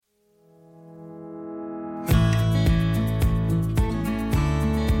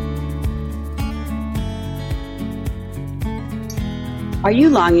Are you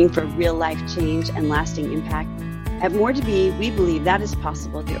longing for real life change and lasting impact? At More to Be, we believe that is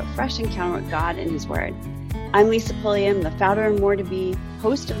possible through a fresh encounter with God and His Word. I'm Lisa Pulliam, the founder of More to Be,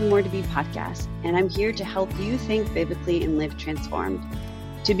 host of the More to Be podcast, and I'm here to help you think biblically and live transformed,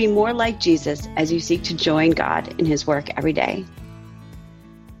 to be more like Jesus as you seek to join God in His work every day.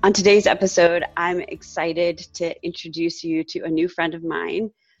 On today's episode, I'm excited to introduce you to a new friend of mine.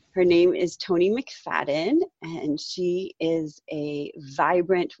 Her name is Toni McFadden, and she is a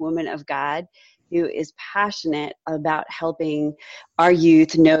vibrant woman of God who is passionate about helping our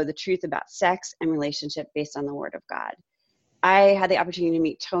youth know the truth about sex and relationship based on the Word of God. I had the opportunity to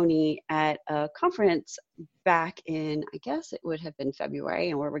meet Toni at a conference back in, I guess it would have been February,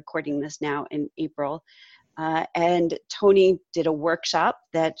 and we're recording this now in April. And Toni did a workshop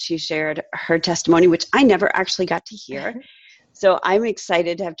that she shared her testimony, which I never actually got to hear. So I'm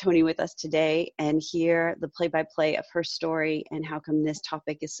excited to have Toni with us today and hear the play-by-play of her story and how come this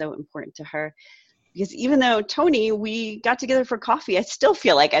topic is so important to her. Because even though, Toni, we got together for coffee, I still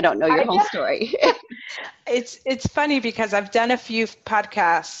feel like I don't know your whole story. It's funny because I've done a few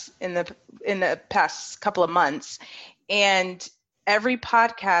podcasts in the past couple of months, and every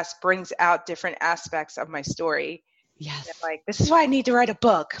podcast brings out different aspects of my story. Yes. And like, this is why I need to write a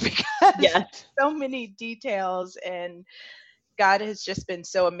book, because yes. so many details, and God has just been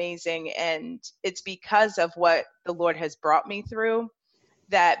so amazing. And it's because of what the Lord has brought me through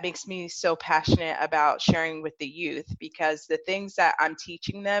that makes me so passionate about sharing with the youth, because the things that I'm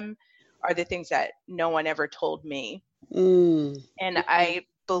teaching them are the things that no one ever told me. And I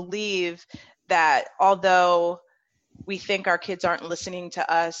believe that although we think our kids aren't listening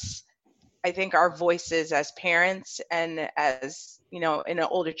to us, I think our voices as parents and as, in an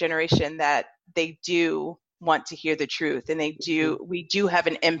older generation, that they do want to hear the truth, and we do have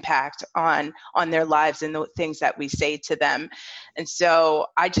an impact on their lives and the things that we say to them. And so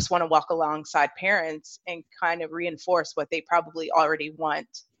I just want to walk alongside parents and kind of reinforce what they probably already want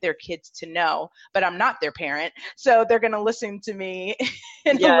their kids to know, but I'm not their parent, so they're going to listen to me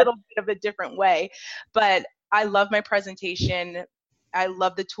in a little bit of a different way. But I love my presentation. I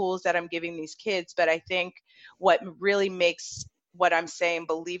love the tools that I'm giving these kids, but I think what really makes what I'm saying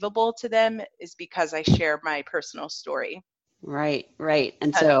believable to them is because I share my personal story. Right.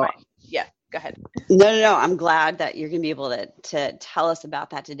 And so, go ahead. No. I'm glad that you're going to be able to tell us about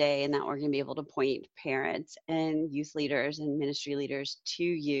that today, and that we're going to be able to point parents and youth leaders and ministry leaders to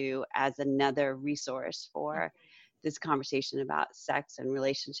you as another resource for this conversation about sex and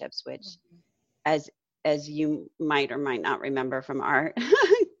relationships, which as you might or might not remember from our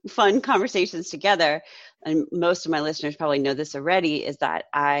fun conversations together, and most of my listeners probably know this already, is that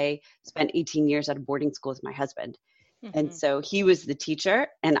I spent 18 years at a boarding school with my husband. And so he was the teacher,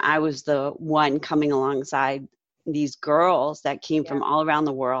 and I was the one coming alongside these girls that came from all around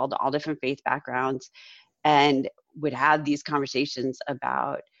the world, all different faith backgrounds, and would have these conversations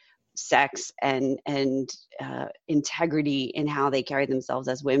about sex and integrity in how they carry themselves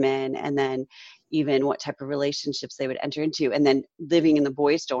as women, and then even what type of relationships they would enter into. And then living in the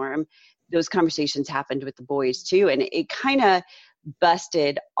boys' dorm, those conversations happened with the boys too, and it kind of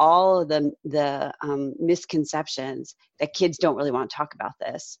busted all of the misconceptions that kids don't really want to talk about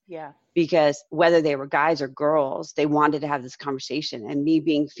this. Yeah. Because whether they were guys or girls, they wanted to have this conversation, and me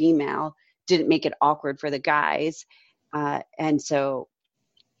being female didn't make it awkward for the guys. And so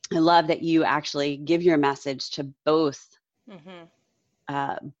I love that you actually give your message to both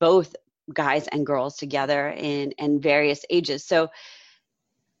guys and girls together in various ages. So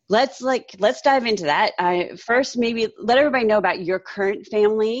let's dive into that. First, maybe let everybody know about your current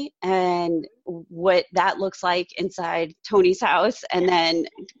family and what that looks like inside Toni's house, and then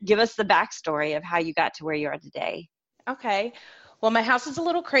give us the backstory of how you got to where you are today. Okay. Well, my house is a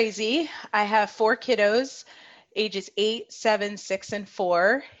little crazy. I have 4 kiddos, ages 8, 7, 6, and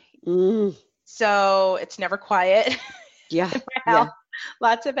 4. So it's never quiet. Yeah. In my house.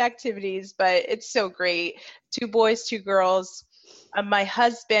 Lots of activities, but it's so great. 2 boys, 2 girls. My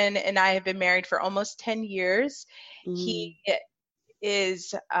husband and I have been married for almost 10 years. He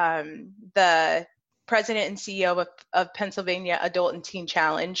is the president and CEO of Pennsylvania Adult and Teen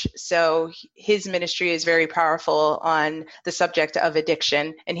Challenge. So his ministry is very powerful on the subject of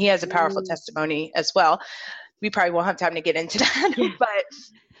addiction, and he has a powerful testimony as well. We probably won't have time to get into that,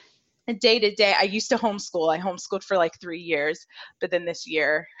 but day to day, I used to homeschool. I homeschooled for like 3 years, but then this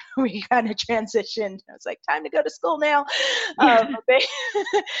year we kind of transitioned. I was like, time to go to school now.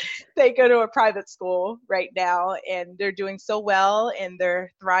 They go to a private school right now, and they're doing so well, and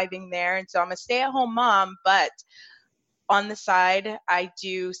they're thriving there. And so I'm a stay-at-home mom, but on the side, I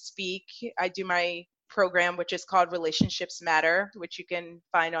do speak. I do my program, which is called Relationships Matter, which you can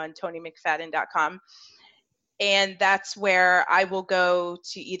find on TonyMcFadden.com. And that's where I will go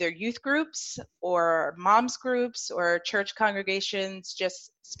to either youth groups or moms groups or church congregations,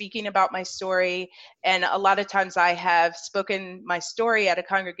 just speaking about my story. And a lot of times I have spoken my story at a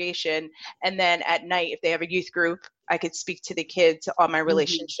congregation, and then at night, if they have a youth group, I could speak to the kids on my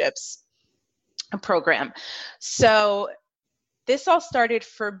relationships program. So this all started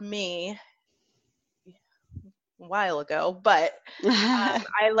for me a while ago, but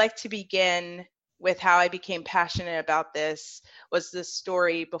I like to begin with how I became passionate about this was the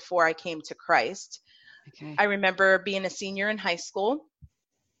story before I came to Christ. Okay. I remember being a senior in high school,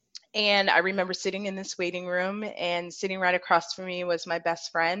 and I remember sitting in this waiting room, and sitting right across from me was my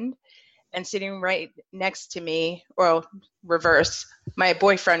best friend, and sitting right next to me, or reverse, my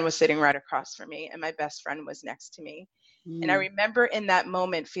boyfriend was sitting right across from me, and my best friend was next to me. And I remember in that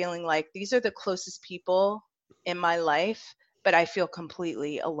moment feeling like these are the closest people in my life, but I feel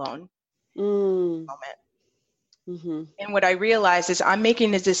completely alone. Moment. And what I realized is I'm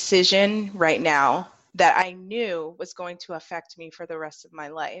making a decision right now that I knew was going to affect me for the rest of my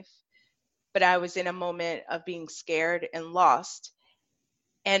life. But I was in a moment of being scared and lost.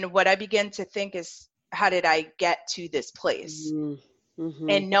 And what I began to think is, how did I get to this place?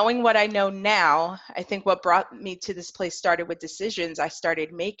 And knowing what I know now, I think what brought me to this place started with decisions I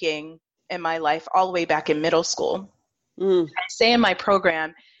started making in my life all the way back in middle school. I say in my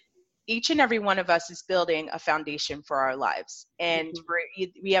program, each and every one of us is building a foundation for our lives. And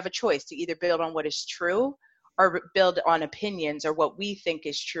we have a choice to either build on what is true or build on opinions or what we think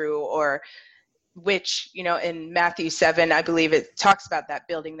is true, or which, in Matthew 7, I believe it talks about that,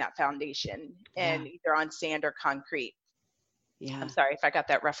 building that foundation, and either on sand or concrete. Yeah. I'm sorry if I got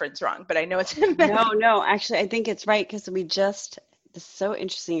that reference wrong, but I know it's in there. No, actually, I think it's right, because this is so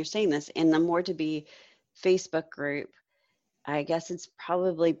interesting you're saying this. In the More to Be Facebook group, I guess it's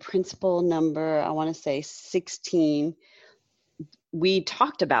probably principle number, I want to say 16. We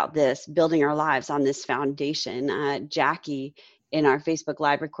talked about this, building our lives on this foundation. Jackie, in our Facebook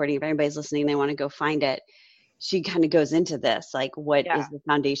Live recording, if anybody's listening, they want to go find it, she kind of goes into this, like what is the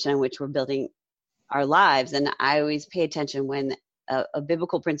foundation on which we're building our lives. And I always pay attention when a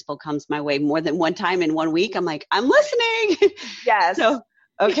biblical principle comes my way more than one time in 1 week. I'm like, I'm listening. Yes.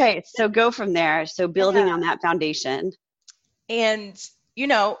 So go from there. So building on that foundation. And,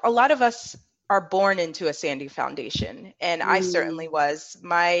 a lot of us are born into a sandy foundation. And I certainly was.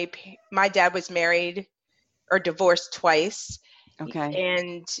 My dad was married or divorced twice. Okay.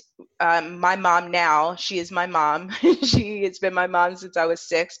 And my mom now, she is my mom. She has been my mom since I was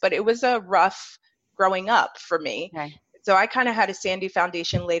 6, but it was a rough growing up for me. Okay. So I kind of had a sandy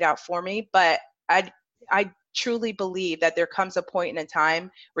foundation laid out for me, but I truly believe that there comes a point in a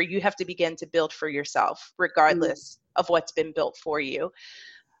time where you have to begin to build for yourself, regardless of what's been built for you.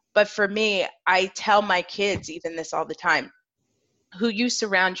 But for me, I tell my kids even this all the time. Who you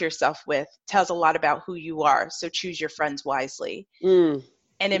surround yourself with tells a lot about who you are. So choose your friends wisely. And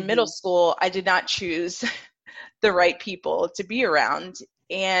in middle school, I did not choose the right people to be around.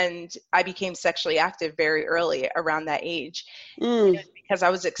 And I became sexually active very early around that age. Because I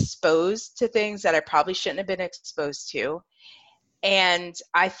was exposed to things that I probably shouldn't have been exposed to. And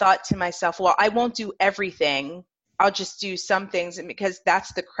I thought to myself, well, I won't do everything. I'll just do some things. And because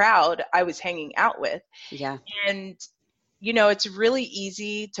that's the crowd I was hanging out with. Yeah. And it's really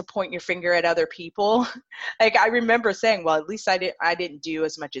easy to point your finger at other people. Like I remember saying, well, at least I didn't do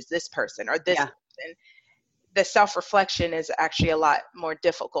as much as this person or this person. The self-reflection is actually a lot more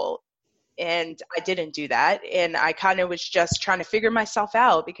difficult. And I didn't do that. And I kind of was just trying to figure myself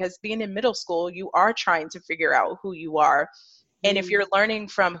out, because being in middle school, you are trying to figure out who you are. And if you're learning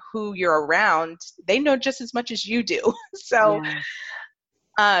from who you're around, they know just as much as you do. So,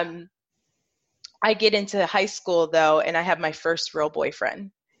 I get into high school though, and I have my first real boyfriend.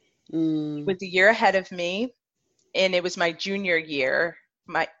 He was a year ahead of me, and it was my junior year.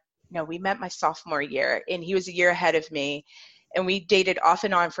 We met my sophomore year, and he was a year ahead of me, and we dated off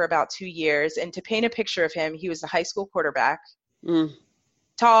and on for about 2 years. And to paint a picture of him, he was a high school quarterback,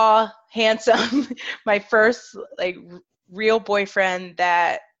 tall, handsome, my first real boyfriend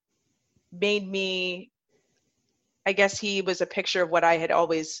that made me, I guess he was a picture of what I had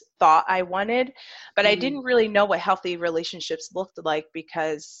always thought I wanted, but I didn't really know what healthy relationships looked like,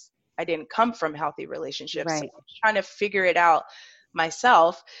 because I didn't come from healthy relationships. Right. So I was trying to figure it out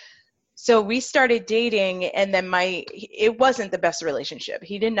myself. So we started dating, and then it wasn't the best relationship.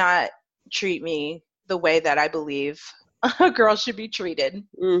 He did not treat me the way that I believe a girl should be treated.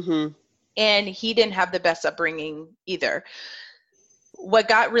 And he didn't have the best upbringing either. what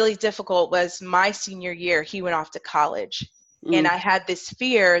got really difficult was my senior year, he went off to college. And I had this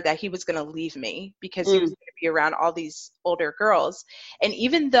fear that he was going to leave me because he was going to be around all these older girls. And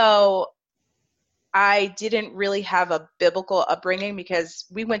even though I didn't really have a biblical upbringing, because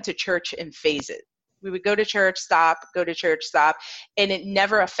we went to church in phases. We would go to church, stop, go to church, stop. And it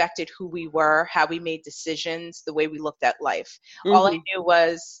never affected who we were, how we made decisions, the way we looked at life. All I knew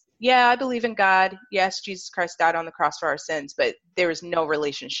was, yeah, I believe in God. Yes, Jesus Christ died on the cross for our sins, but there was no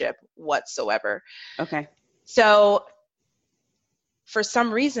relationship whatsoever. Okay. So for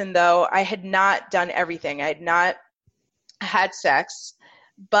some reason, though, I had not done everything. I had not had sex,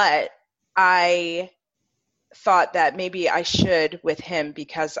 but I thought that maybe I should with him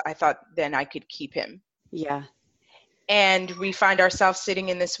because I thought then I could keep him. Yeah. And we find ourselves sitting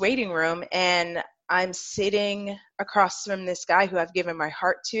in this waiting room, and I'm sitting across from this guy who I've given my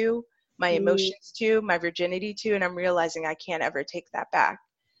heart to, my emotions to, my virginity to, and I'm realizing I can't ever take that back.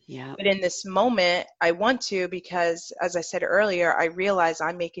 Yeah. But in this moment, I want to, because as I said earlier, I realize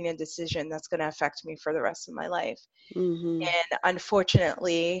I'm making a decision that's going to affect me for the rest of my life. And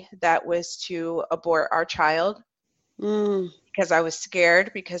unfortunately, that was to abort our child because I was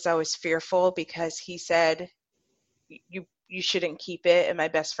scared, because I was fearful, because he said, you shouldn't keep it. And my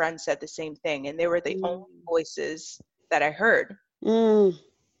best friend said the same thing. And they were the only voices that I heard.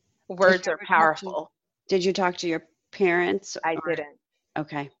 Words are powerful. Did you talk to your parents? I didn't.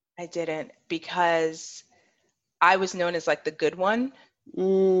 Okay. I didn't, because I was known as like the good one.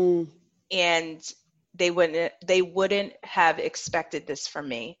 And they wouldn't have expected this from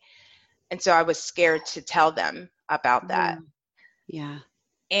me. And so I was scared to tell them about that. Yeah.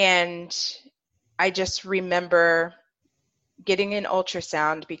 And I just remember getting an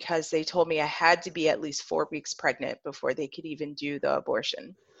ultrasound because they told me I had to be at least 4 weeks pregnant before they could even do the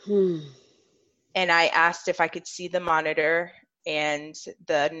abortion. And I asked if I could see the monitor, and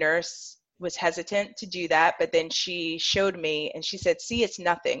the nurse was hesitant to do that. But then she showed me and she said, see, it's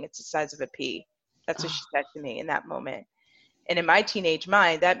nothing. It's the size of a pea. That's what she said to me in that moment. And in my teenage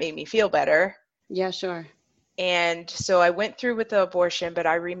mind, that made me feel better. Yeah, sure. And so I went through with the abortion, but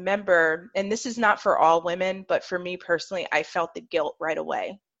I remember, and this is not for all women, but for me personally, I felt the guilt right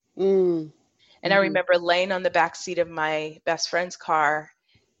away. And I remember laying on the back seat of my best friend's car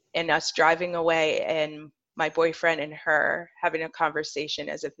and us driving away, and my boyfriend and her having a conversation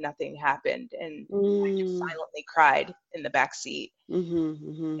as if nothing happened. And I just silently cried in the back seat,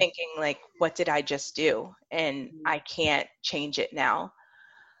 thinking like, what did I just do? And I can't change it now.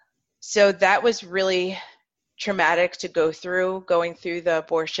 So that was really traumatic to go through, going through the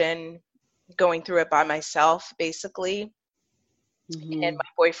abortion, going through it by myself, basically. And my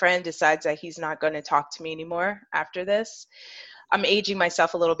boyfriend decides that he's not going to talk to me anymore after this. I'm aging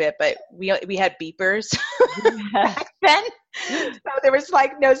myself a little bit, but we had beepers back then. So there was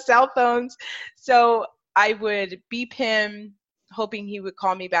like no cell phones. So I would beep him, hoping he would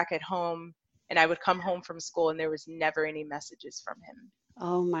call me back at home. And I would come home from school and there was never any messages from him.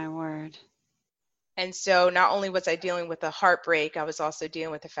 Oh, my word. And so not only was I dealing with the heartbreak, I was also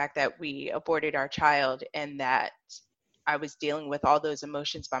dealing with the fact that we aborted our child, and that I was dealing with all those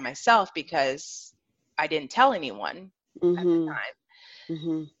emotions by myself because I didn't tell anyone at the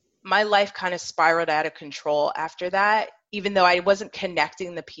time. My life kind of spiraled out of control after that, even though I wasn't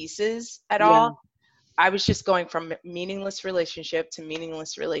connecting the pieces at all. I was just going from meaningless relationship to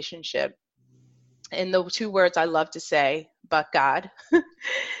meaningless relationship. And the two words I love to say, but God.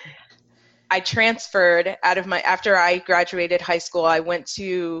 I transferred after I graduated high school, I went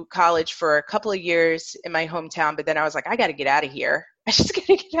to college for a couple of years in my hometown, but then I was like, I got to get out of here. I just got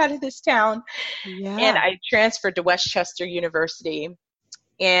to get out of this town. And I transferred to Westchester University.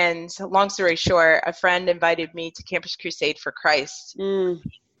 And long story short, a friend invited me to Campus Crusade for Christ.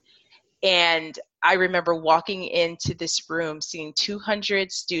 And I remember walking into this room, seeing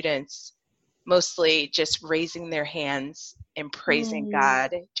 200 students, mostly just raising their hands and praising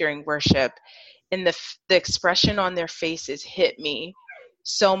God during worship. And the expression on their faces hit me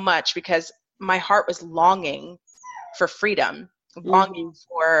so much, because my heart was longing for freedom, longing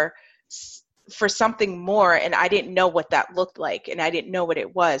for something more. And I didn't know what that looked like, and I didn't know what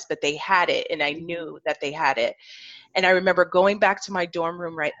it was, but they had it, and I knew that they had it. And I remember going back to my dorm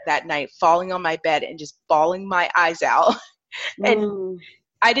room right that night, falling on my bed and just bawling my eyes out. And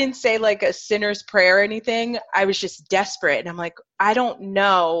I didn't say like a sinner's prayer or anything. I was just desperate. And I'm like, I don't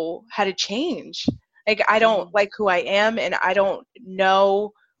know how to change. Like, I don't like who I am, and I don't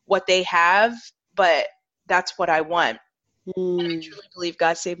know what they have, but that's what I want. And I truly believe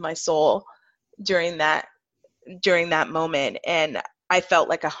God saved my soul during that moment. And I felt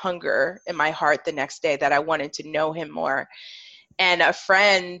like a hunger in my heart the next day that I wanted to know him more. And a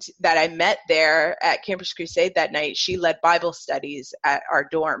friend that I met there at Campus Crusade that night, she led Bible studies at our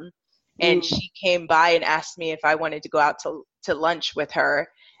dorm. And she came by and asked me if I wanted to go out to lunch with her.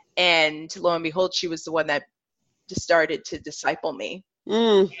 And lo and behold, she was the one that just started to disciple me.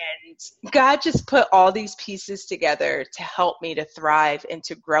 And God just put all these pieces together to help me to thrive and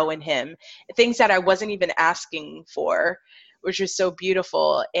to grow in him. Things that I wasn't even asking for, which was so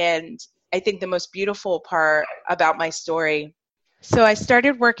beautiful. And I think the most beautiful part about my story, so I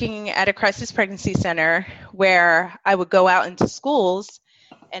started working at a crisis pregnancy center where I would go out into schools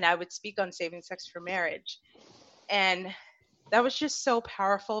and I would speak on saving sex for marriage. And that was just so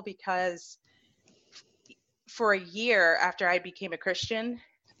powerful because for a year after I became a Christian,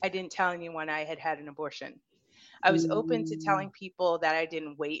 I didn't tell anyone I had had an abortion. I was open to telling people that I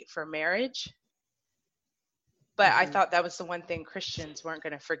didn't wait for marriage, but I thought that was the one thing Christians weren't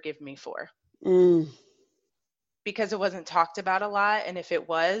going to forgive me for. Because it wasn't talked about a lot, and if it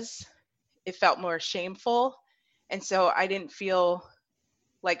was, it felt more shameful. And so I didn't feel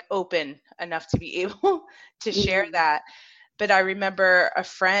like open enough to be able to share that. But I remember a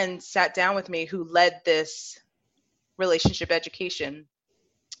friend sat down with me who led this relationship education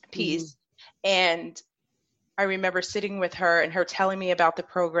piece. And I remember sitting with her and her telling me about the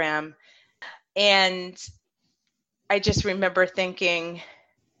program. And I just remember thinking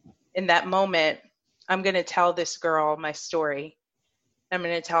in that moment, I'm going to tell this girl my story. I'm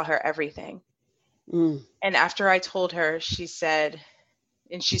going to tell her everything. And after I told her, she said,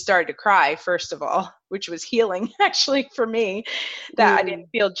 and she started to cry, first of all, which was healing actually for me, that I didn't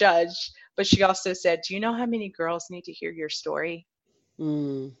feel judged. But she also said, do you know how many girls need to hear your story?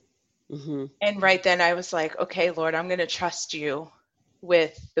 And right then I was like, okay, Lord, I'm going to trust you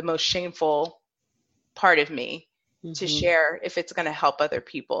with the most shameful part of me to share if it's going to help other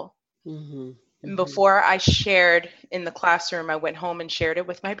people. And before I shared in the classroom, I went home and shared it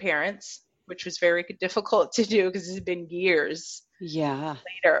with my parents, which was very difficult to do because it's been years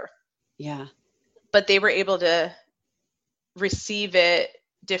later. But they were able to receive it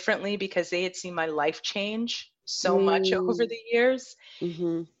differently because they had seen my life change so much over the years.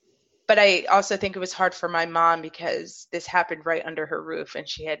 But I also think it was hard for my mom because this happened right under her roof and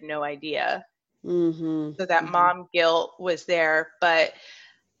she had no idea. So that mom guilt was there, but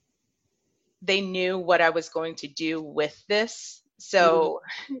they knew what I was going to do with this. So,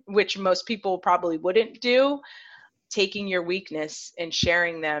 which most people probably wouldn't do. Taking your weakness and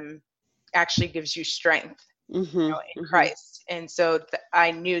sharing them actually gives you strength in Christ. And so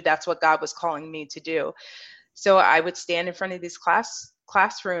I knew that's what God was calling me to do. So I would stand in front of these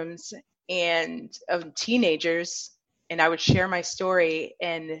classrooms and of teenagers, and I would share my story,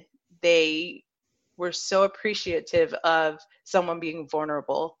 and they were so appreciative of someone being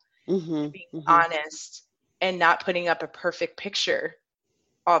vulnerable, being honest, and not putting up a perfect picture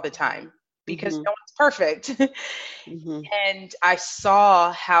all the time, because no one's perfect. And I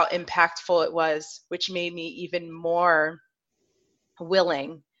saw how impactful it was, which made me even more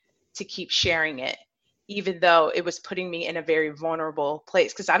willing to keep sharing it, even though it was putting me in a very vulnerable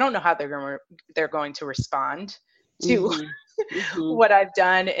place, because I don't know how they're going to respond to what I've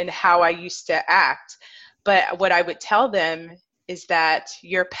done and how I used to act. But what I would tell them is that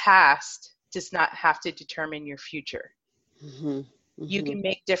your past does not have to determine your future. You can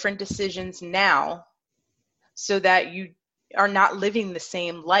make different decisions now so that you are not living the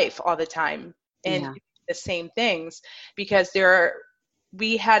same life all the time and the same things, because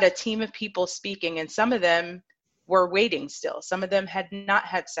we had a team of people speaking, and some of them were waiting still. Some of them had not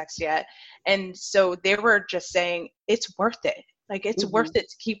had sex yet. And so they were just saying, it's worth it. Like, it's worth it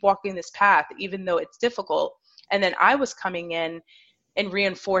to keep walking this path, even though it's difficult. And then I was coming in and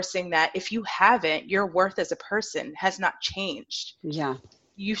reinforcing that if you haven't, your worth as a person has not changed.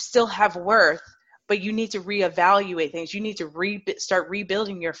 You still have worth, but you need to reevaluate things. You need to start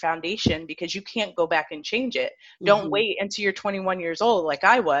rebuilding your foundation, because you can't go back and change it. Don't wait until you're 21 years old like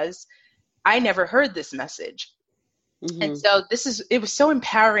I was. I never heard this message. And so it was so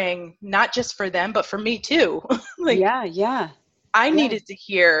empowering, not just for them, but for me too. I needed to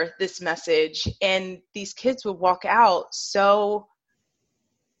hear this message, and these kids would walk out so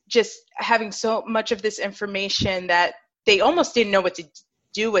just having so much of this information that they almost didn't know what to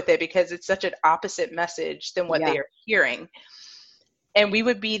do with it, because it's such an opposite message than what they are hearing. And we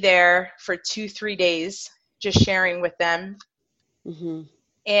would be there for 2-3 days just sharing with them.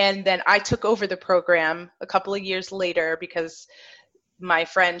 And then I took over the program a couple of years later, because my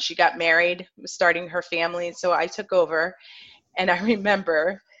friend, she got married, was starting her family. So I took over, and I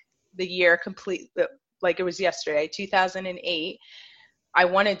remember the year complete, like it was yesterday, 2008. I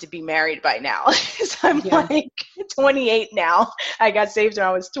wanted to be married by now. So I'm like 28 now. I got saved when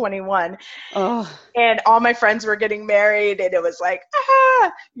I was 21. Oh. And all my friends were getting married, and it was like,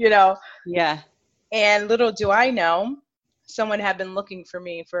 Yeah. And little do I know, someone had been looking for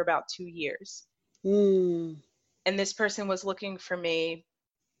me for about 2 years. Mm. And this person was looking for me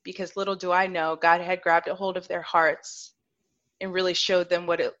because little do I know, God had grabbed a hold of their hearts and really showed them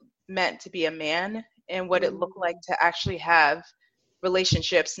what it meant to be a man and what it looked like to actually have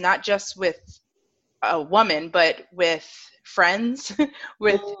relationships, not just with a woman, but with friends,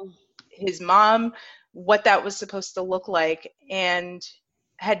 with his mom, what that was supposed to look like. And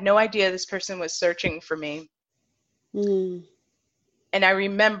had no idea this person was searching for me. And I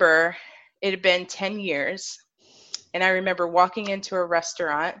remember it had been 10 years. And I remember walking into a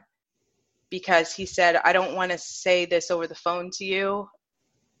restaurant because he said, I don't want to say this over the phone to you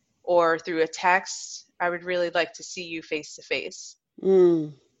or through a text. I would really like to see you face to face.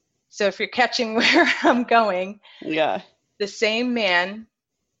 So if you're catching where I'm going, the same man,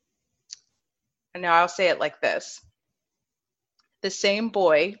 and now I'll say it like this, the same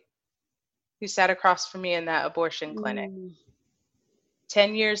boy who sat across from me in that abortion clinic,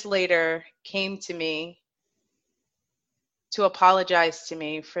 10 years later came to me to apologize to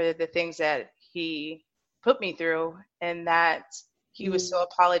me for the things that he put me through, and that he was so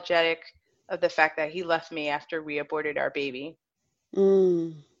apologetic of the fact that he left me after we aborted our baby.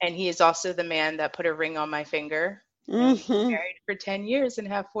 And he is also the man that put a ring on my finger. We've been married for 10 years and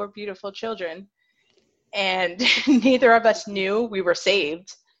have 4 beautiful children. And neither of us knew we were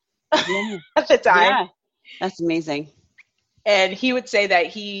saved at the time. Yeah, that's amazing. And he would say that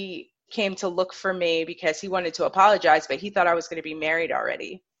he came to look for me because he wanted to apologize, but he thought I was going to be married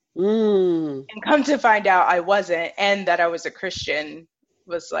already. And come to find out I wasn't, and that I was a Christian,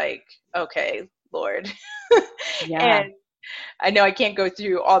 was like, okay, Lord. And I know I can't go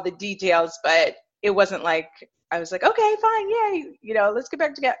through all the details, but it wasn't like I was like, okay, fine, yay, let's get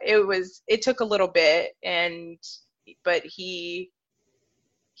back together. It took a little bit, but he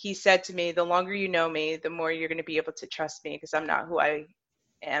said to me, the longer you know me, the more you're going to be able to trust me, because I'm not who I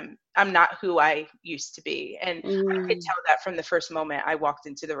am. I'm not who I used to be. And I could tell that from the first moment I walked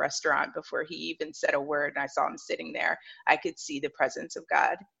into the restaurant. Before he even said a word and I saw him sitting there, I could see the presence of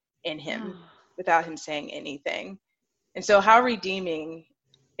God in him without him saying anything. And so how redeeming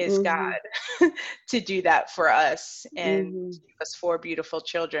is God to do that for us and give us 4 beautiful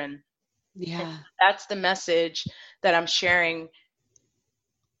children. And that's the message that I'm sharing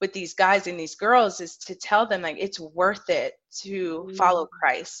with these guys and these girls, is to tell them, like, it's worth it to follow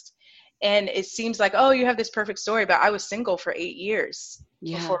Christ. And it seems like, oh, you have this perfect story, but I was single for 8 years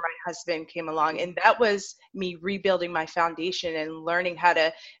before my husband came along. And that was me rebuilding my foundation and learning how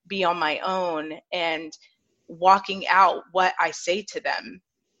to be on my own and walking out what I say to them.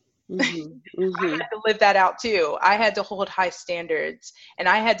 I had to live that out too. I had to hold high standards, and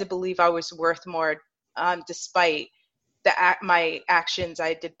I had to believe I was worth more, despite my actions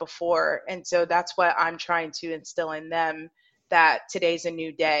I did before. And so that's what I'm trying to instill in them, that today's a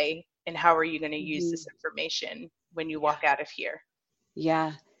new day, and how are you going to use this information when you walk out of here?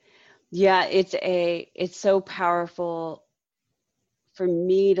 Yeah, it's so powerful for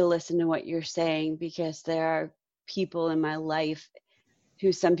me to listen to what you're saying, because there are people in my life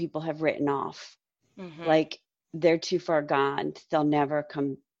who some people have written off, like they're too far gone, they'll never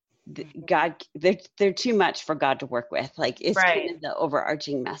come. God, they're too much for God to work with. Like, it's kind of the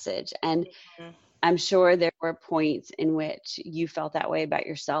overarching message. And I'm sure there were points in which you felt that way about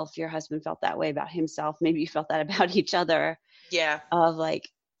yourself. Your husband felt that way about himself. Maybe you felt that about each other. Yeah. Of like,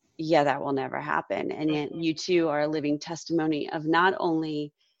 that will never happen. And yet you two are a living testimony of not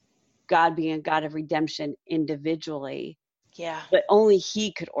only God being a God of redemption individually, but only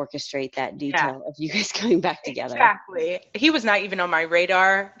he could orchestrate that detail of you guys coming back together. Exactly. He was not even on my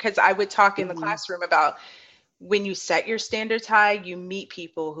radar, because I would talk in the classroom about, when you set your standards high, you meet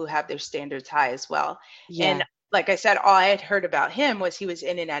people who have their standards high as well. And like I said, all I had heard about him was he was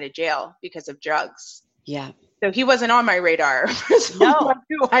in and out of jail because of drugs. So he wasn't on my radar for someone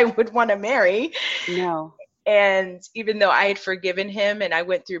who I would want to marry. And even though I had forgiven him, and I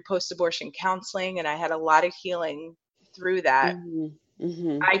went through post-abortion counseling, and I had a lot of healing through that,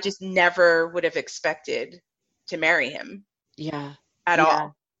 I just never would have expected to marry him at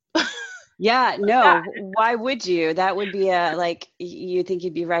all. Why would you? That would be you think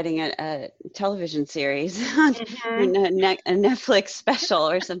you'd be writing a television series, a Netflix special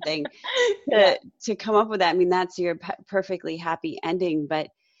or something to come up with that. I mean, that's your perfectly happy ending, but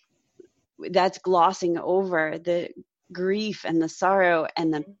that's glossing over the grief and the sorrow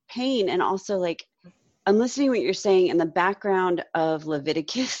and the pain, and also like I'm listening to what you're saying, and the background of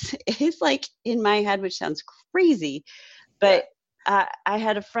Leviticus is like in my head, which sounds crazy. But I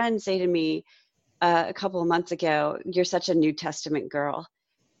had a friend say to me a couple of months ago, "You're such a New Testament girl."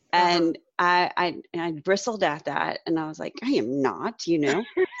 And I bristled at that, and I was like, I am not,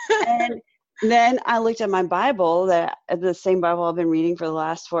 And then I looked at my Bible, the same Bible I've been reading for the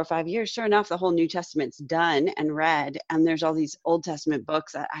last 4 or 5 years. Sure enough, the whole New Testament's done and read, and there's all these Old Testament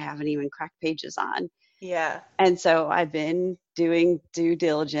books that I haven't even cracked pages on. Yeah. And so I've been doing due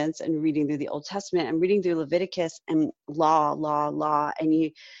diligence and reading through the Old Testament and reading through Leviticus and law,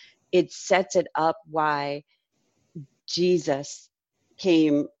 and it sets it up why Jesus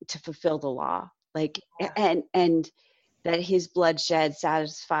came to fulfill the law, and that his blood shed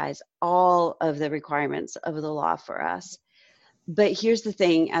satisfies all of the requirements of the law for us. But here's the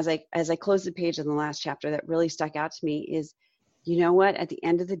thing, as I close the page in the last chapter, that really stuck out to me is, you know what? At the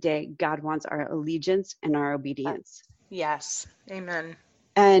end of the day, God wants our allegiance and our obedience. Yes. Amen.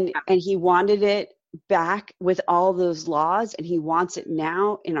 And he wanted it back with all those laws, and he wants it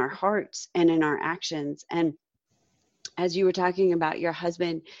now in our hearts and in our actions. And as you were talking about your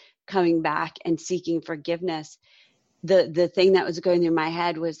husband coming back and seeking forgiveness, the thing that was going through my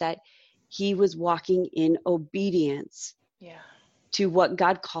head was that he was walking in obedience to what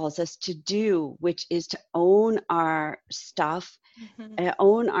God calls us to do, which is to own our stuff,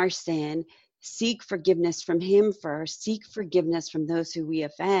 own our sin, seek forgiveness from him first, seek forgiveness from those who we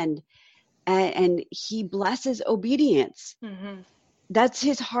offend. And he blesses obedience. That's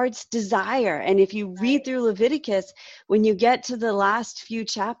his heart's desire. And if you read through Leviticus, when you get to the last few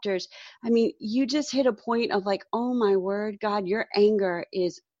chapters, I mean, you just hit a point of like, oh my word, God, your anger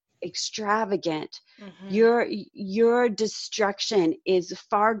is extravagant. Your destruction is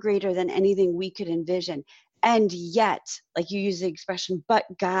far greater than anything we could envision. And yet, like you use the expression, but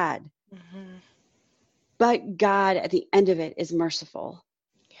God at the end of it is merciful.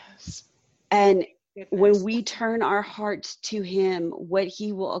 Yes. And when we turn our hearts to him, what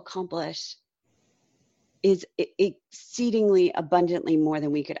he will accomplish is exceedingly abundantly more than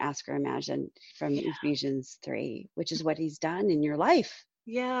we could ask or imagine, from Ephesians 3, which is what he's done in your life.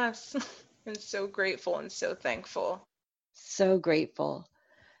 Yes. I'm so grateful and so thankful. So grateful.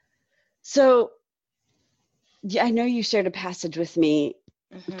 So I know you shared a passage with me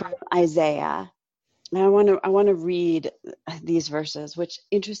from Isaiah. And I want to read these verses, which,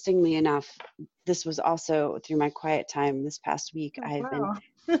 interestingly enough, this was also through my quiet time this past week. I've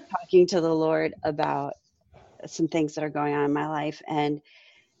been talking to the Lord about some things that are going on in my life, and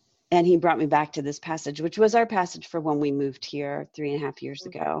he brought me back to this passage, which was our passage for when we moved here 3.5 years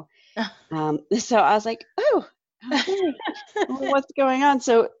ago. So I was like, oh, okay. What's going on?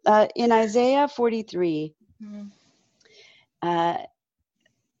 So in Isaiah 43,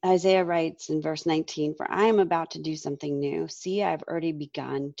 Isaiah writes in verse 19, "For I am about to do something new. See, I have already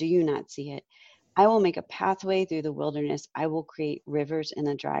begun. Do you not see it? I will make a pathway through the wilderness. I will create rivers in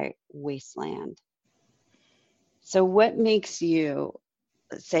the dry wasteland." So what makes you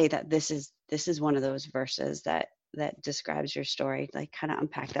say that this is one of those verses that describes your story? Like, kind of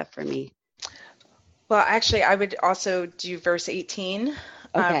unpack that for me. Well, actually, I would also do verse 18.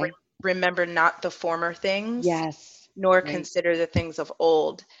 Okay. Remember not the former things. Yes. Nor consider the things of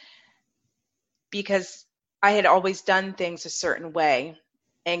old. Because I had always done things a certain way.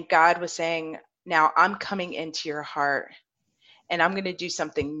 And God was saying, now I'm coming into your heart and I'm going to do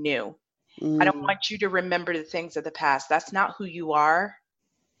something new. I don't want you to remember the things of the past. That's not who you are.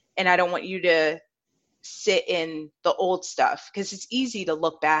 And I don't want you to sit in the old stuff, because it's easy to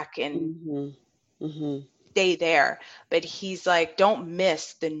look back and stay there. But he's like, don't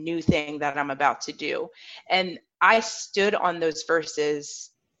miss the new thing that I'm about to do. And I stood on those verses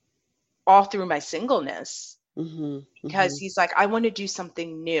all through my singleness, because he's like, I want to do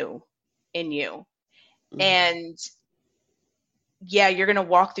something new in you. And you're going to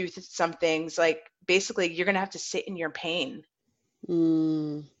walk through some things. Like, basically, you're going to have to sit in your pain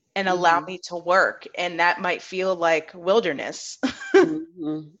and allow me to work. And that might feel like wilderness, but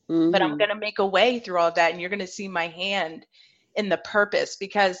I'm going to make a way through all of that. And you're going to see my hand in the purpose,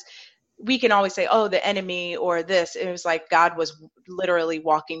 because we can always say, oh, the enemy or this. It was like God was literally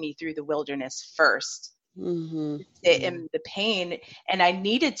walking me through the wilderness first, sit in the pain. And I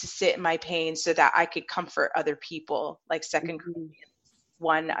needed to sit in my pain so that I could comfort other people, like 2 Corinthians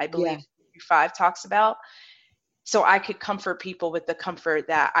 1, I believe, 5 talks about. So I could comfort people with the comfort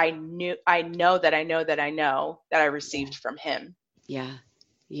that I know that I received from him. Yeah,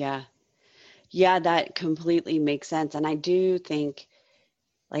 that completely makes sense. And I do think,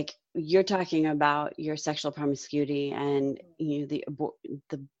 like, you're talking about your sexual promiscuity and the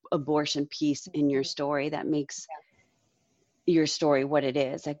abortion piece in your story that makes your story what it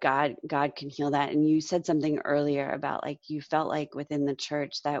is, that God can heal that. And you said something earlier about like you felt like within the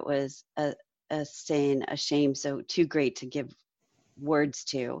church that was a sin, a shame, so too great to give words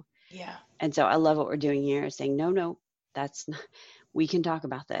to. Yeah. And so I love what we're doing here, saying no, that's not, we can talk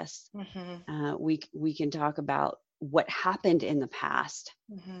about this. We can talk about what happened in the past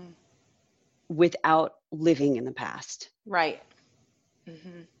without living in the past. Right.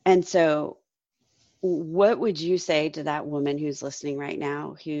 And so what would you say to that woman who's listening right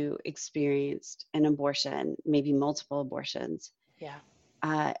now who experienced an abortion, maybe multiple abortions?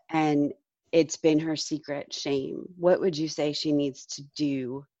 Yeah. And it's been her secret shame. What would you say she needs to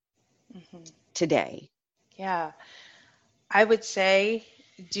do today? Yeah. I would say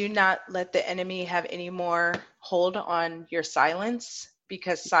do not let the enemy have any more hold on your silence,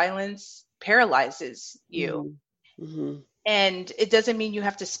 because silence paralyzes you. And it doesn't mean you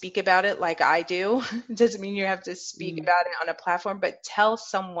have to speak about it like I do. It doesn't mean you have to speak about it on a platform, but tell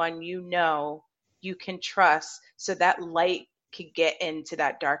someone you know you can trust so that light can get into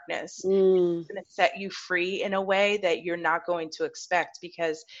that darkness. It's going to set you free in a way that you're not going to expect,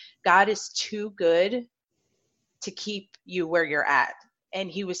 because God is too good to keep you where you're at. And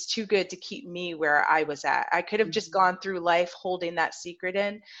he was too good to keep me where I was at. I could have just gone through life holding that secret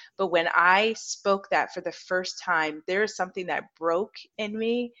in. But when I spoke that for the first time, there is something that broke in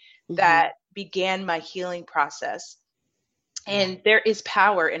me that began my healing process. And there is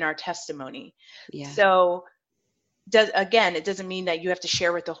power in our testimony. So it doesn't mean that you have to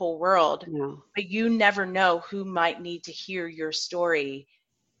share with the whole world, but you never know who might need to hear your story.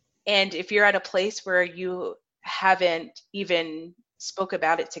 And if you're at a place where you haven't even spoke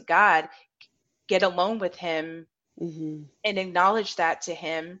about it to God, get alone with him and acknowledge that to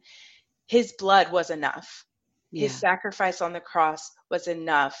him. His blood was enough. His sacrifice on the cross was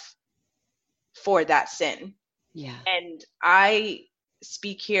enough for that sin. And I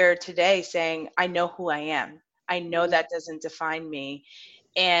speak here today saying, I know who I am. I know that doesn't define me.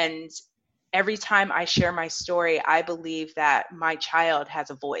 And every time I share my story, I believe that my child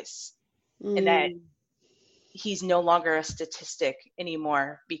has a voice and that he's no longer a statistic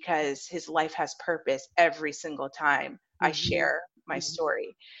anymore, because his life has purpose every single time I share my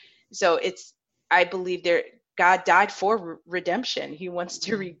story. So I believe God died for redemption. He wants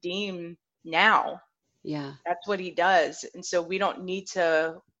to redeem now. That's what he does. And so we don't need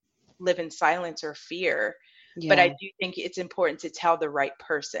to live in silence or fear, but I do think it's important to tell the right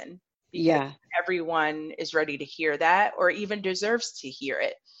person, because everyone is ready to hear that or even deserves to hear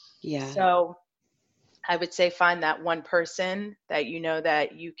it. So I would say find that one person that you know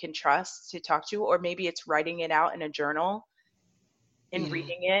that you can trust to talk to, or maybe it's writing it out in a journal and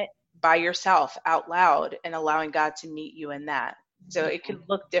reading it by yourself out loud and allowing God to meet you in that. So it can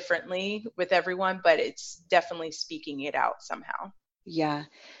look differently with everyone, but it's definitely speaking it out somehow.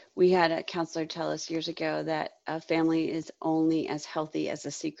 We had a counselor tell us years ago that a family is only as healthy as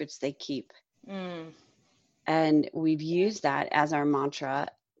the secrets they keep. And we've used that as our mantra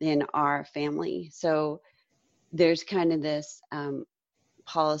in our family. So there's kind of this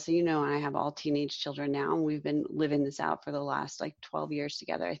policy, and I have all teenage children now, and we've been living this out for the last 12 years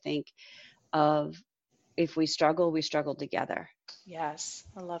together, I think, of if we struggle together. Yes,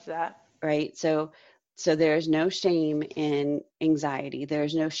 I love that. Right. So there's no shame in anxiety.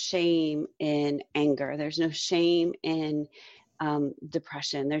 There's no shame in anger. There's no shame in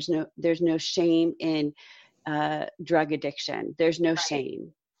depression. There's no shame in drug addiction. There's no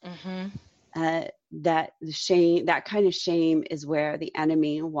shame. That shame, that kind of shame, is where the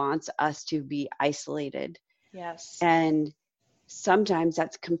enemy wants us to be isolated. And sometimes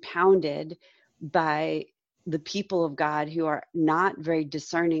that's compounded by the people of God who are not very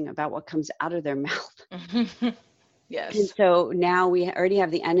discerning about what comes out of their mouth. And so now we already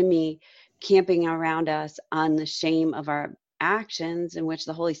have the enemy camping around us on the shame of our actions, in which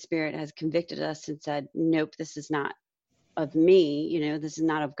the Holy Spirit has convicted us and said, nope, this is not of me, this is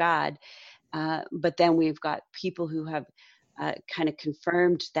not of God. But then we've got people who have kind of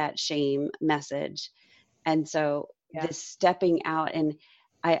confirmed that shame message. And so this stepping out, and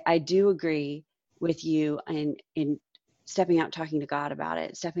I do agree with you in stepping out, talking to God about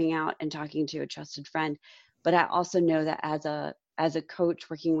it, stepping out and talking to a trusted friend. But I also know that as a coach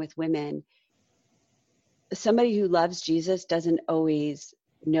working with women, somebody who loves Jesus doesn't always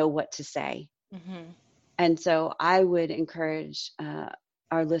know what to say. And so I would encourage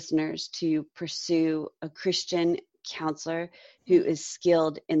our listeners to pursue a Christian counselor who is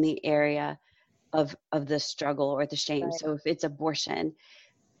skilled in the area of the struggle or the shame. So if it's abortion,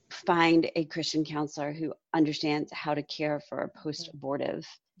 find a Christian counselor who understands how to care for a post-abortive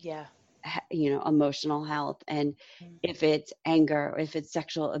Yeah. Emotional health. And if it's anger, if it's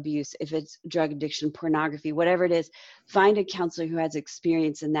sexual abuse, if it's drug addiction, pornography, whatever it is, find a counselor who has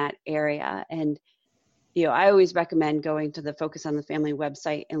experience in that area. And, I always recommend going to the Focus on the Family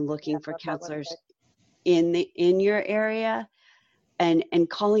website and looking for counselors in your area, and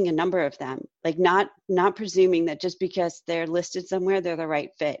calling a number of them, like not presuming that just because they're listed somewhere, they're the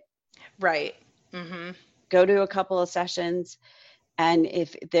right fit. Right. Mm-hmm. Go to a couple of sessions. And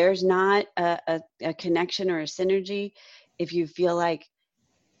if there's not a connection or a synergy, if you feel like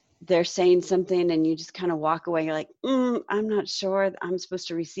they're saying something and you just kind of walk away, you're like, I'm not sure I'm supposed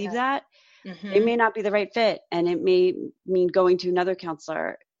to receive that. Mm-hmm. It may not be the right fit. And it may mean going to another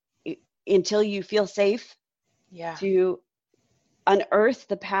counselor until you feel safe to unearth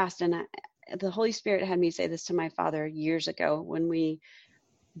the past. And the Holy Spirit had me say this to my father years ago when we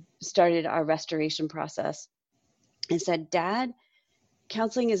started our restoration process. He said, Dad,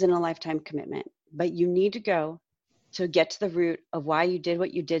 counseling isn't a lifetime commitment, but you need to go to get to the root of why you did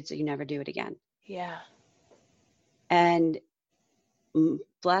what you did so you never do it again. Yeah. And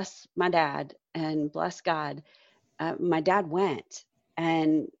bless my dad and bless God, my dad went.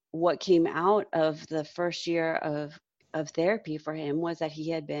 And what came out of the first year of therapy for him was that he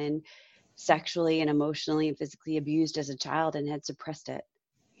had been sexually and emotionally and physically abused as a child and had suppressed it.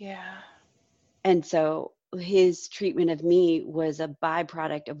 Yeah. And so his treatment of me was a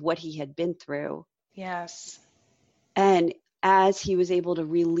byproduct of what he had been through. Yes. And as he was able to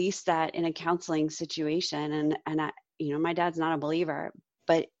release that in a counseling situation, and I, my dad's not a believer,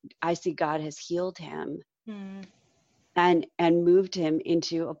 but I see God has healed him and moved him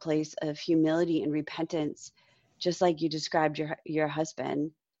into a place of humility and repentance, just like you described your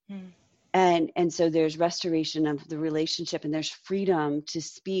husband. And so there's restoration of the relationship, and there's freedom to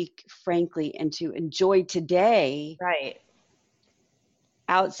speak frankly and to enjoy today. Right.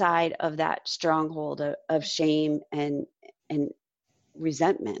 Outside of that stronghold of shame and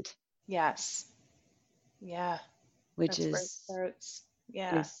resentment. Yes. Yeah. Which is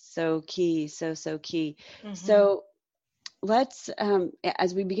so key. So key. So let's,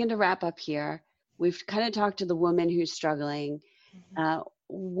 as we begin to wrap up here, we've kind of talked to the woman who's struggling.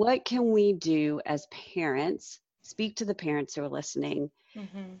 What can we do as parents? Speak to the parents who are listening.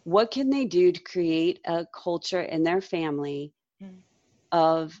 What can they do to create a culture in their family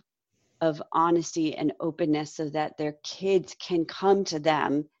of honesty and openness so that their kids can come to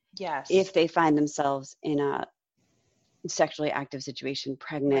them if they find themselves in a sexually active situation,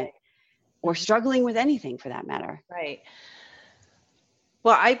 pregnant, or struggling with anything for that matter? Right.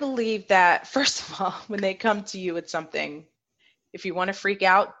 Well, I believe that, first of all, when they come to you with something, if you want to freak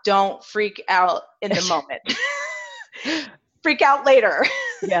out, don't freak out in the moment. Freak out later.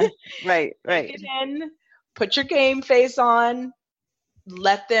 Yeah, right. Take it in, put your game face on,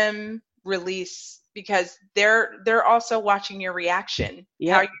 let them release, because they're also watching your reaction.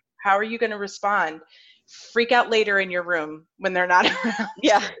 Yep. How are you going to respond? Freak out later in your room when they're not around.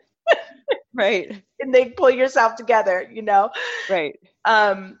 Yeah. Right. And they pull yourself together, Right.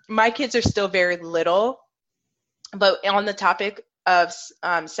 My kids are still very little, but on the topic of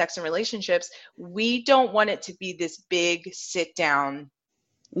sex and relationships, we don't want it to be this big sit down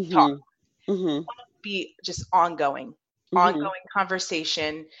talk. We want it to be just ongoing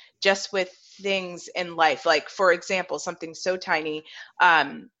conversation, just with things in life. Like, for example, something so tiny.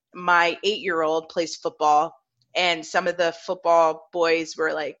 My 8-year-old plays football, and some of the football boys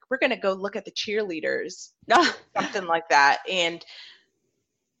were like, we're going to go look at the cheerleaders, something like that. And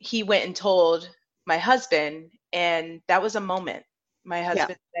he went and told my husband, and that was a moment. My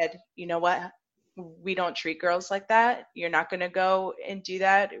husband said, you know what? We don't treat girls like that. You're not going to go and do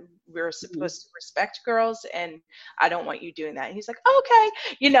that. We're supposed to respect girls, and I don't want you doing that. And he's like, okay.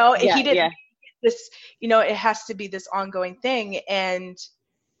 He didn't this, it has to be this ongoing thing. And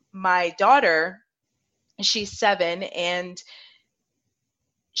my daughter, she's 7, and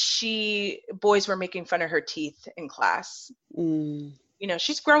boys were making fun of her teeth in class.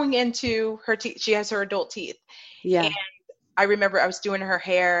 She's growing into her teeth. She has her adult teeth. Yeah. And I remember I was doing her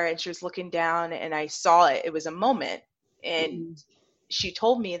hair, and she was looking down, and I saw it. It was a moment. And she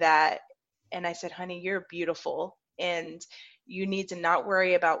told me that, and I said, honey, you're beautiful, and you need to not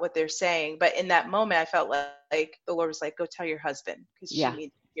worry about what they're saying. But in that moment, I felt like the Lord was like, go tell your husband, because she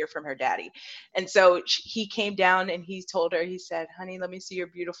needs to hear from her daddy. And so he came down and he told her, he said, honey, let me see your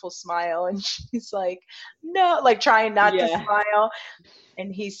beautiful smile. And she's like, no, like trying not to smile.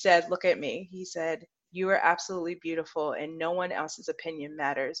 And he said, look at me. He said, you are absolutely beautiful, and no one else's opinion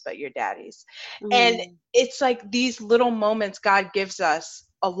matters but your daddy's. And it's like these little moments God gives us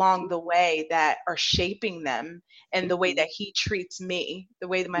along the way that are shaping them, and the way that he treats me, the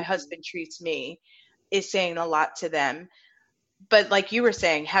way that my husband treats me is saying a lot to them. But like you were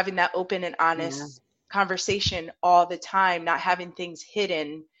saying, having that open and honest conversation all the time, not having things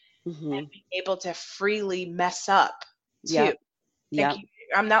hidden, and being able to freely mess up too. Yeah.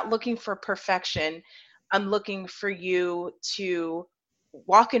 I'm not looking for perfection. I'm looking for you to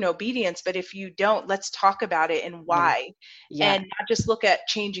walk in obedience, but if you don't, let's talk about it and why. And not just look at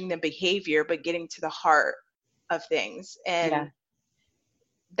changing the behavior, but getting to the heart of things. And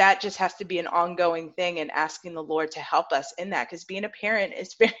that just has to be an ongoing thing, and asking the Lord to help us in that, because being a parent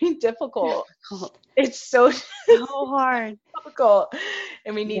is very difficult. It's so hard, difficult,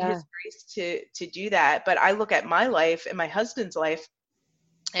 and we need his grace to do that. But I look at my life and my husband's life,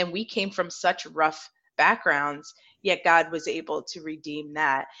 and we came from such rough backgrounds, yet God was able to redeem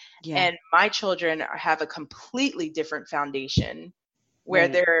that. And my children have a completely different foundation, where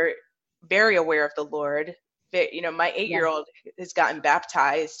they're very aware of the Lord. You know, my 8-year-old has gotten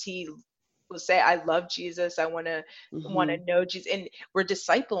baptized. He will say, I love Jesus. I want to know Jesus. And we're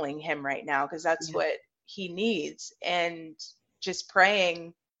discipling him right now, because that's what he needs. And just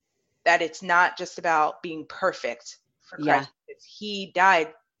praying that it's not just about being perfect for Christ. He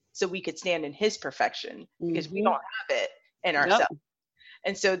died so we could stand in his perfection, because we don't have it in ourselves.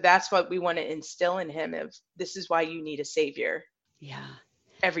 And so that's what we want to instill in him, of this is why you need a savior.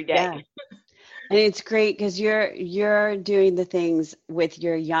 Every day. And it's great because you're doing the things with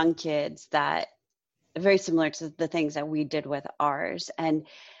your young kids that are very similar to the things that we did with ours. And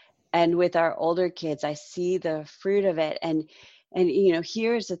with our older kids, I see the fruit of it. And you know,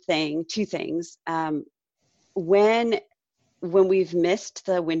 here's the thing, two things. When we've missed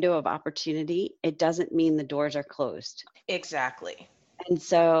the window of opportunity, it doesn't mean the doors are closed. Exactly. And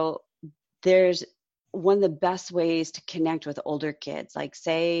so there's one of the best ways to connect with older kids, like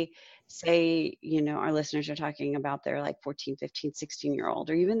say, you know, our listeners are talking about their like 14, 15, 16-year-old,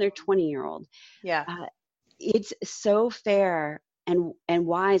 or even their 20-year-old. It's so fair and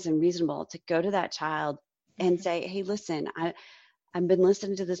wise and reasonable to go to that child and say, hey, listen, I've been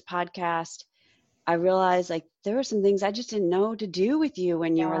listening to this podcast. I realized like there were some things I just didn't know to do with you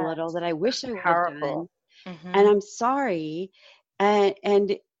when you were little that I wish I would have done. And I'm sorry. And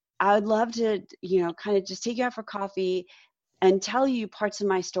I would love to, you know, kind of just take you out for coffee and tell you parts of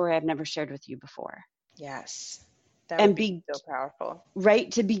my story I've never shared with you before. Yes. That would be so powerful.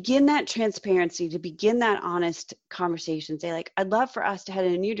 Right. To begin that transparency, to begin that honest conversation, say like, I'd love for us to head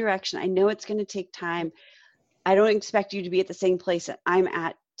in a new direction. I know it's going to take time. I don't expect you to be at the same place that I'm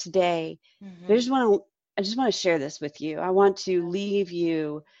at today. But I just want to share this with you. I want to leave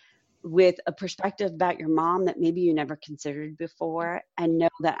you with a perspective about your mom that maybe you never considered before, and know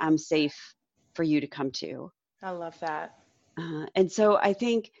that I'm safe for you to come to. I love that. And so I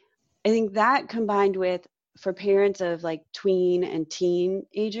think that, combined with, for parents of like tween and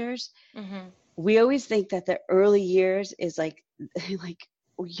teenagers, we always think that the early years is like you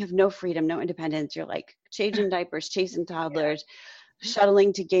have no freedom, no independence. You're like changing diapers, chasing toddlers,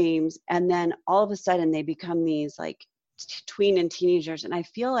 shuttling to games. And then all of a sudden they become these like tween and teenagers. And I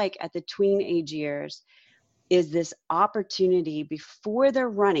feel like at the tween age years is this opportunity before they're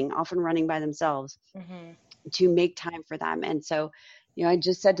often running by themselves, to make time for them. And so, you know, I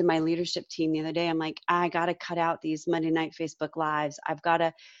just said to my leadership team the other day, I'm like, I got to cut out these Monday night Facebook lives. I've got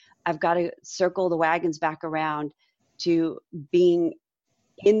to circle the wagons back around to being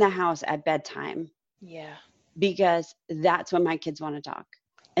in the house at bedtime. Because that's when my kids want to talk.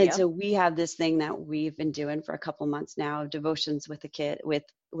 And so we have this thing that we've been doing for a couple months now, devotions with the kid, with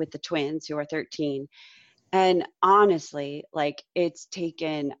the twins who are 13. And honestly, like it's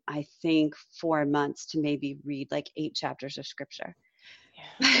taken, I think, 4 months to maybe read like 8 chapters of scripture.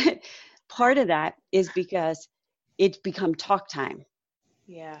 Part of that is because it's become talk time.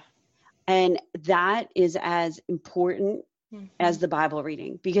 And that is as important as the Bible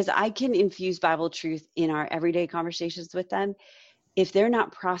reading, because I can infuse Bible truth in our everyday conversations with them. If they're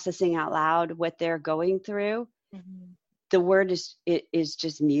not processing out loud what they're going through, the word is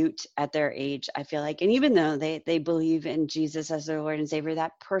just mute at their age, I feel like. And even though they believe in Jesus as their Lord and Savior,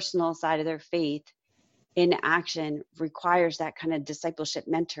 that personal side of their faith in action requires that kind of discipleship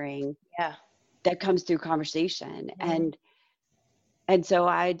mentoring that comes through conversation. And so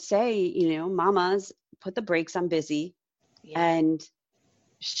I'd say, you know, mamas, put the brakes on busy and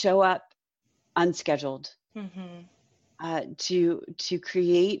show up unscheduled, to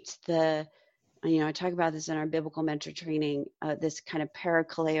create the, you know, I talk about this in our biblical mentor training, this kind of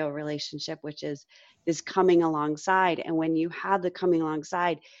parakaleo relationship, which is this coming alongside. And when you have the coming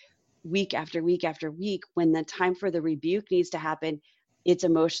alongside week after week after week, when the time for the rebuke needs to happen, it's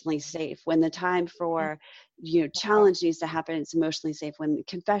emotionally safe. When the time for, challenge needs to happen, it's emotionally safe. When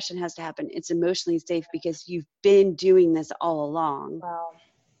confession has to happen, it's emotionally safe because you've been doing this all along. Wow.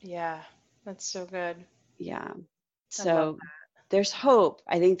 Yeah, that's so good. Yeah. I love So there's hope.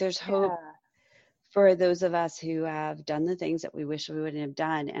 I think there's hope Yeah. for those of us who have done the things that we wish we wouldn't have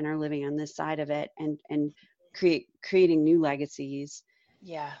done and are living on this side of it and creating new legacies.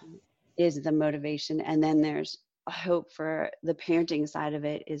 Yeah. Is the motivation. And then there's a hope for the parenting side of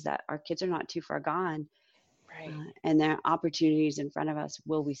it, is that our kids are not too far gone. Right. And there are opportunities in front of us.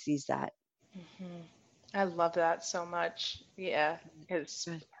 Will we seize that? Mm-hmm. I love that so much. Yeah, because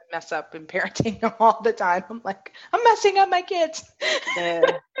I mess up in parenting all the time. I'm like, I'm messing up my kids.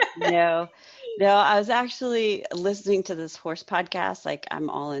 No, I was actually listening to this horse podcast. Like, I'm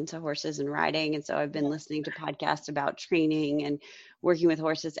all into horses and riding. And so I've been listening to podcasts about training and working with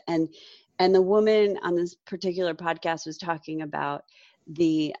horses. And the woman on this particular podcast was talking about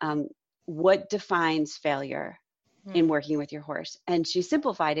the, what defines failure in working with your horse. And she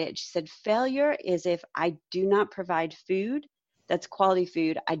simplified it. She said, failure is if I do not provide food that's quality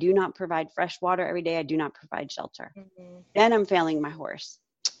food. I do not provide fresh water every day. I do not provide shelter. Then I'm failing my horse.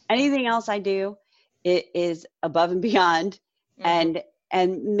 Anything else I do, it is above and beyond. And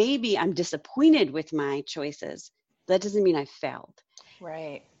maybe I'm disappointed with my choices. That doesn't mean I failed.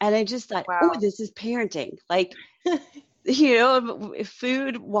 Right. And I just thought, wow. Oh, this is parenting. Like,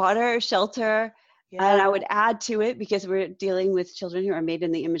 food, water, shelter. Yeah. And I would add to it, because we're dealing with children who are made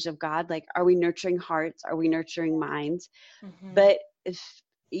in the image of God. Like, are we nurturing hearts? Are we nurturing minds? But if,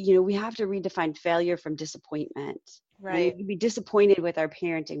 we have to redefine failure from disappointment. Right. We can be disappointed with our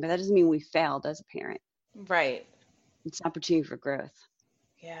parenting, but that doesn't mean we failed as a parent. Right. It's an opportunity for growth.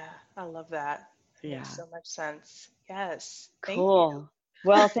 Yeah. I love that. Yeah. Makes so much sense. Yes. Cool.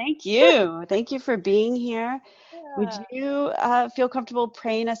 Well, thank you. Thank you for being here. Yeah. Would you feel comfortable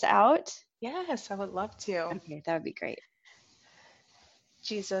praying us out? Yes, I would love to. Okay, that would be great.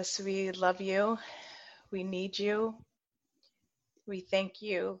 Jesus, we love you. We need you. We thank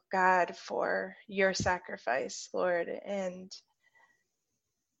you, God, for your sacrifice, Lord, and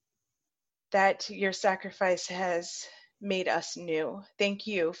that your sacrifice has made us new. Thank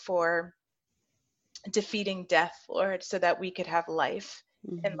you for defeating death, Lord, so that we could have life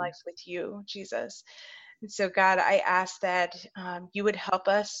and life with you, Jesus. And so, God, I ask that you would help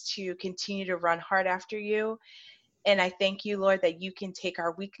us to continue to run hard after you. And I thank you, Lord, that you can take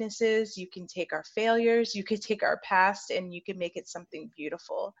our weaknesses, you can take our failures, you can take our past, and you can make it something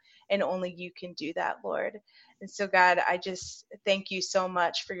beautiful. And only you can do that, Lord. And so, God, I just thank you so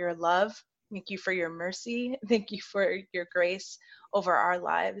much for your love. Thank you for your mercy. Thank you for your grace over our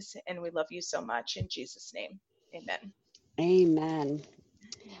lives. And we love you so much. In Jesus' name, amen. Amen.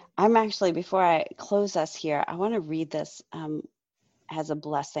 I'm actually, before I close us here, I want to read this as a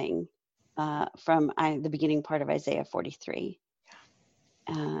blessing from the beginning part of Isaiah 43.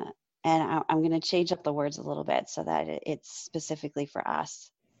 And I'm going to change up the words a little bit so that it's specifically for us.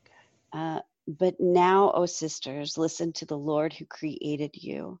 But now, O sisters, listen to the Lord who created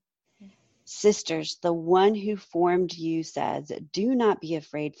you. Sisters, the one who formed you says, do not be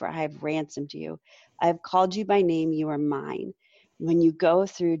afraid, for I have ransomed you. I have called you by name. You are mine. When you go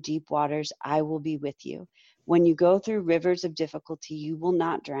through deep waters, I will be with you. When you go through rivers of difficulty, you will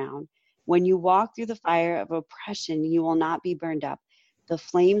not drown. When you walk through the fire of oppression, you will not be burned up. The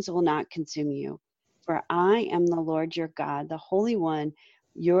flames will not consume you. For I am the Lord your God, the Holy One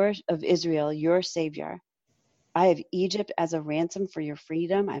of Israel, your Savior. I have Egypt as a ransom for your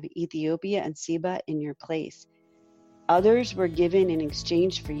freedom. I have Ethiopia and Seba in your place. Others were given in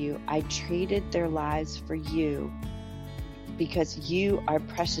exchange for you. I traded their lives for you. Because you are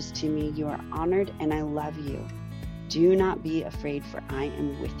precious to me, you are honored, and I love you. Do not be afraid, for I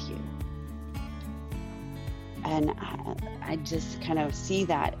am with you. And I just kind of see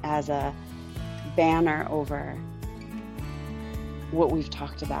that as a banner over what we've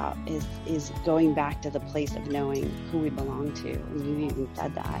talked about, is going back to the place of knowing who we belong to. And you even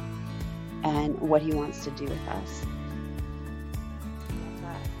said that. And what he wants to do with us.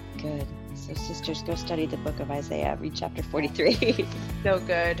 Good. So sisters, go study the book of Isaiah, read chapter 43. So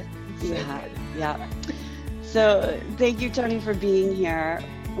good. Yeah. So thank you, Tony, for being here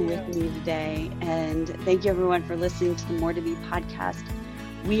with me today. And thank you, everyone, for listening to the More to Be podcast.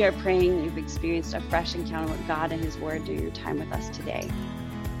 We are praying you've experienced a fresh encounter with God and his word during your time with us today.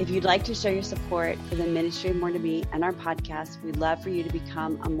 If you'd like to show your support for the ministry of More to Be and our podcast, we'd love for you to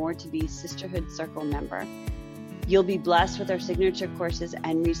become a More to Be Sisterhood Circle member. You'll be blessed with our signature courses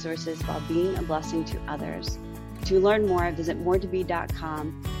and resources while being a blessing to others. To learn more, visit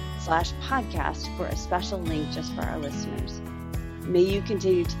moretobe.com/podcast for a special link just for our listeners. May you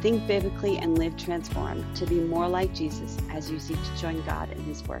continue to think biblically and live transformed to be more like Jesus as you seek to join God in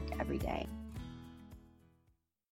his work every day.